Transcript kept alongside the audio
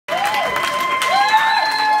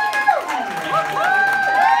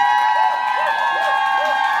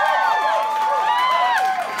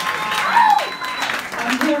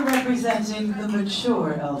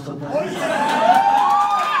mature alphabet.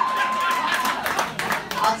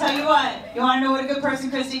 I'll tell you what, you want to know what a good person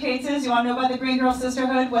Christy Cates is? You want to know about the Green Girl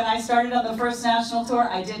Sisterhood? When I started on the first national tour,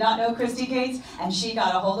 I did not know Christy Cates, and she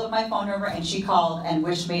got a hold of my phone number, and she called and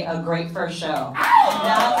wished me a great first show.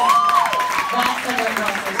 That's a Green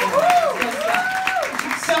Girl Sisterhood.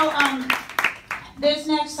 So, this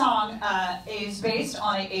next song is based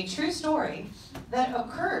on a true story that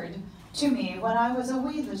occurred to me when I was a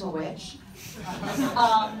wee little witch.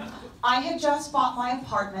 I had just bought my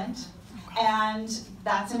apartment, and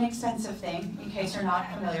that's an expensive thing, in case you're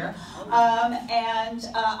not familiar.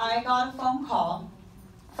 I got a phone call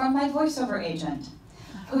from my voiceover agent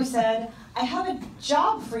who said, I have a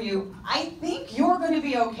job for you. I think you're going to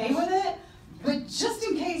be okay with it, but just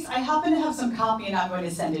in case, I happen to have some copy and I'm going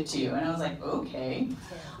to send it to you. And I was like, okay.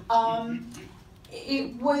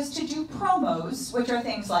 It was to do promos, which are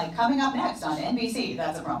things like coming up next on NBC.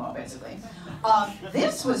 That's a promo, basically.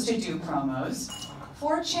 This was to do promos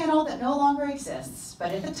for a channel that no longer exists,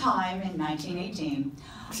 but at the time, in 1918,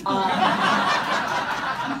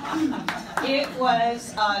 it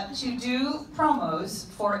was to do promos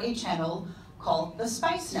for a channel called the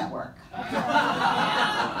Spice Network.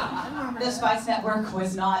 The Spice Network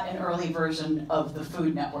was not an early version of the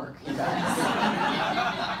Food Network, you guys.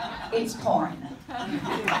 It's porn.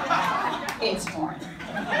 It's porn.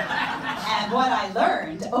 And what I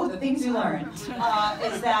learned, the things you learn,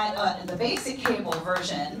 is that the basic cable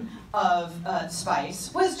version of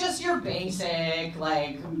Spice was just your basic,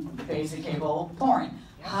 basic cable porn.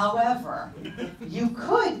 However, you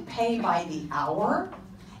could pay by the hour,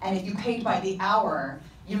 and if you paid by the hour,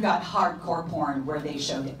 you got hardcore porn where they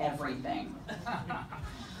showed everything.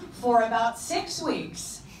 For about 6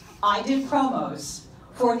 weeks, I did promos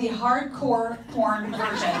for the hardcore porn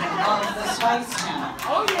version of the Spice channel.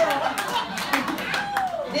 Oh yeah!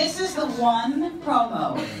 This is the one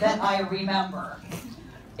promo that I remember.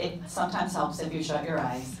 It sometimes helps if you shut your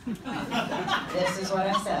eyes. This is what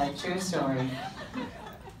I said, true story.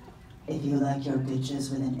 If you like your bitches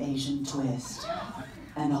with an Asian twist,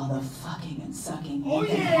 and all the fucking and sucking you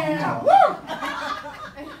can handle,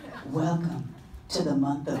 welcome to the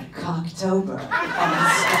month of Cocktober on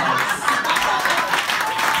Spice.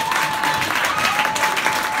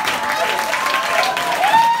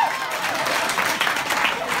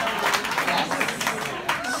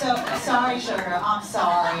 Sorry, sugar. I'm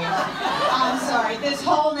sorry. I'm sorry. This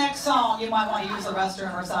whole next song, you might want to use the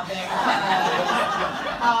restroom or something.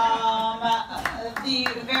 The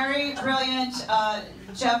very brilliant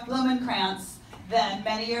Jeff Blumenkrantz then,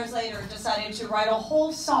 many years later, decided to write a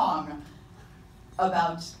whole song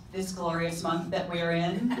about this glorious month that we're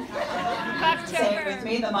in. Cocktober. Say it with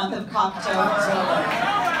me, the month of Cocktober.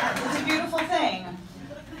 It's a beautiful thing.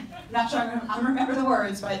 Not sure I remember the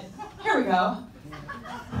words, but here we go.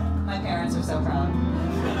 My parents are so proud.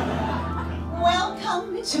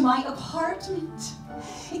 Welcome to my apartment.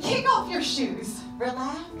 Kick off your shoes.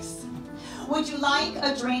 Relax. Would you like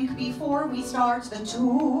a drink before we start the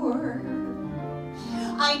tour?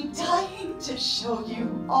 I'm dying to show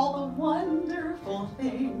you all the wonderful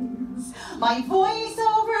things my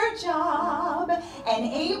voiceover job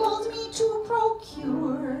enabled me to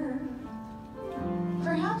procure.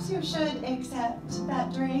 Perhaps you should accept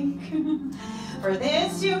that drink. For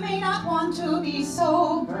this you may not want to be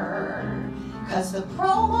sober, 'cause the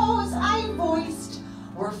promos I voiced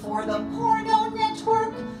were for the porno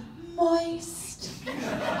network Moist.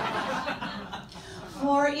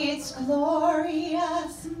 For its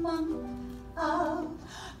glorious month of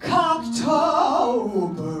Cocktober.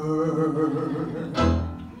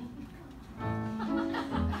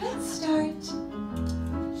 Let's start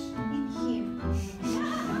in here.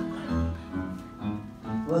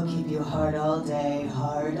 We'll keep you hard all day,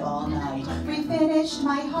 hard all night. Refinished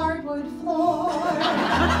my hardwood floor.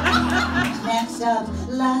 Next up,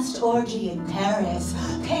 last orgy in Paris.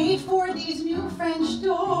 Paid for these new French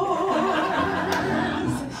doors.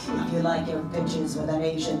 If you like your bitches with an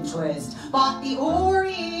Asian twist, bought the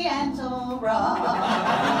Oriental rugs.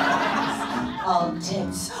 All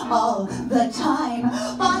tits, all the time.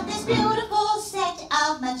 Bought this beautiful set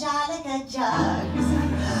of Majolica jugs.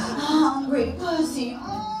 Hungry pussy,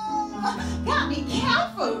 got me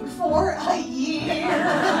cat food for a year.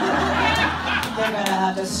 They're gonna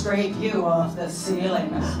have to scrape you off the ceiling.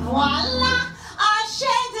 Voila, a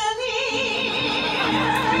chandelier.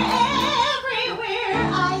 Everywhere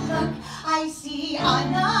I look, I see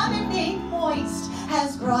another thing Moist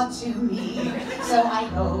has brought to me. So I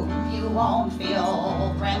hope you won't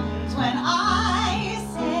feel threatened when I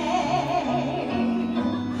say,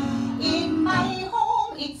 in my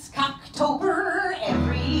home it's Cocktober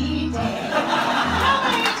every day.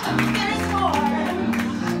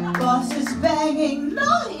 Bosses banging,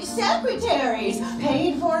 naughty secretaries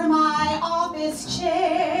paid for my office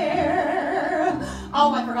chair.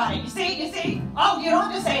 Oh, I forgot it. You see? Oh, you don't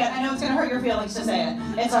have to say it. I know it's going to hurt your feelings to say it.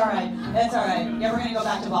 It's all right. Yeah, we're going to go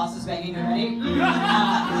back to bosses banging. You ready?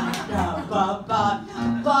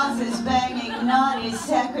 Bosses banging, naughty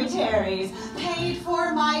secretaries paid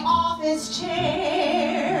for my office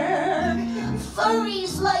chair.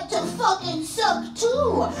 Furries like to fucking suck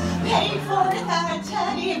too. Paid for that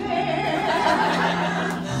teddy bear.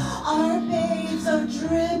 Our babes are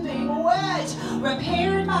dripping wet.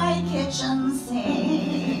 Repaired my kitchen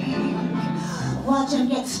sink. Watch him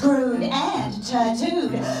get screwed and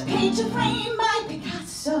tattooed. Paid to frame my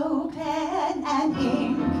Picasso pen and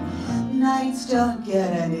ink. Nights don't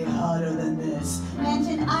get any hotter than this. Meant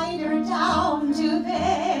an eider down to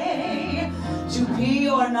pay. To pee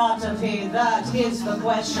or not to pee, that is the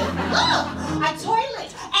question. Oh, a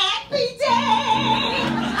toilet and bidet.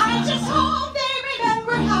 I just hope they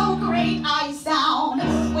remember how great I sound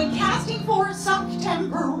when casting for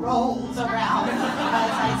Cocktober rolls around.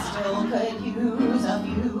 Because I still could use a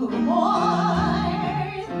few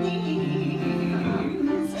more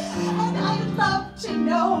things. And I'd love to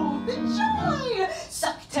know the joy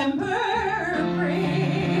Cocktober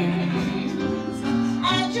brings.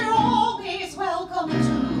 And you're always welcome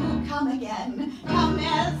to come again. Come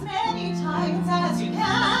as many times as you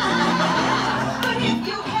can. But if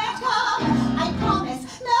you can't come, I promise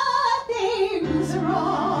nothing's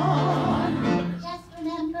wrong. Just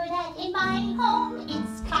remember that in my home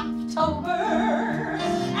it's Cocktober.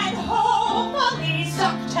 And hopefully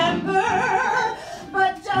September.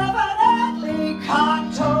 But definitely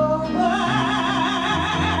Cocktober.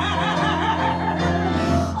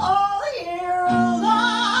 All year long.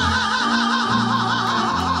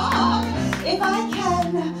 If I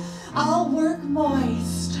can, I'll work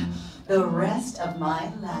moist the rest of my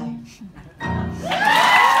life.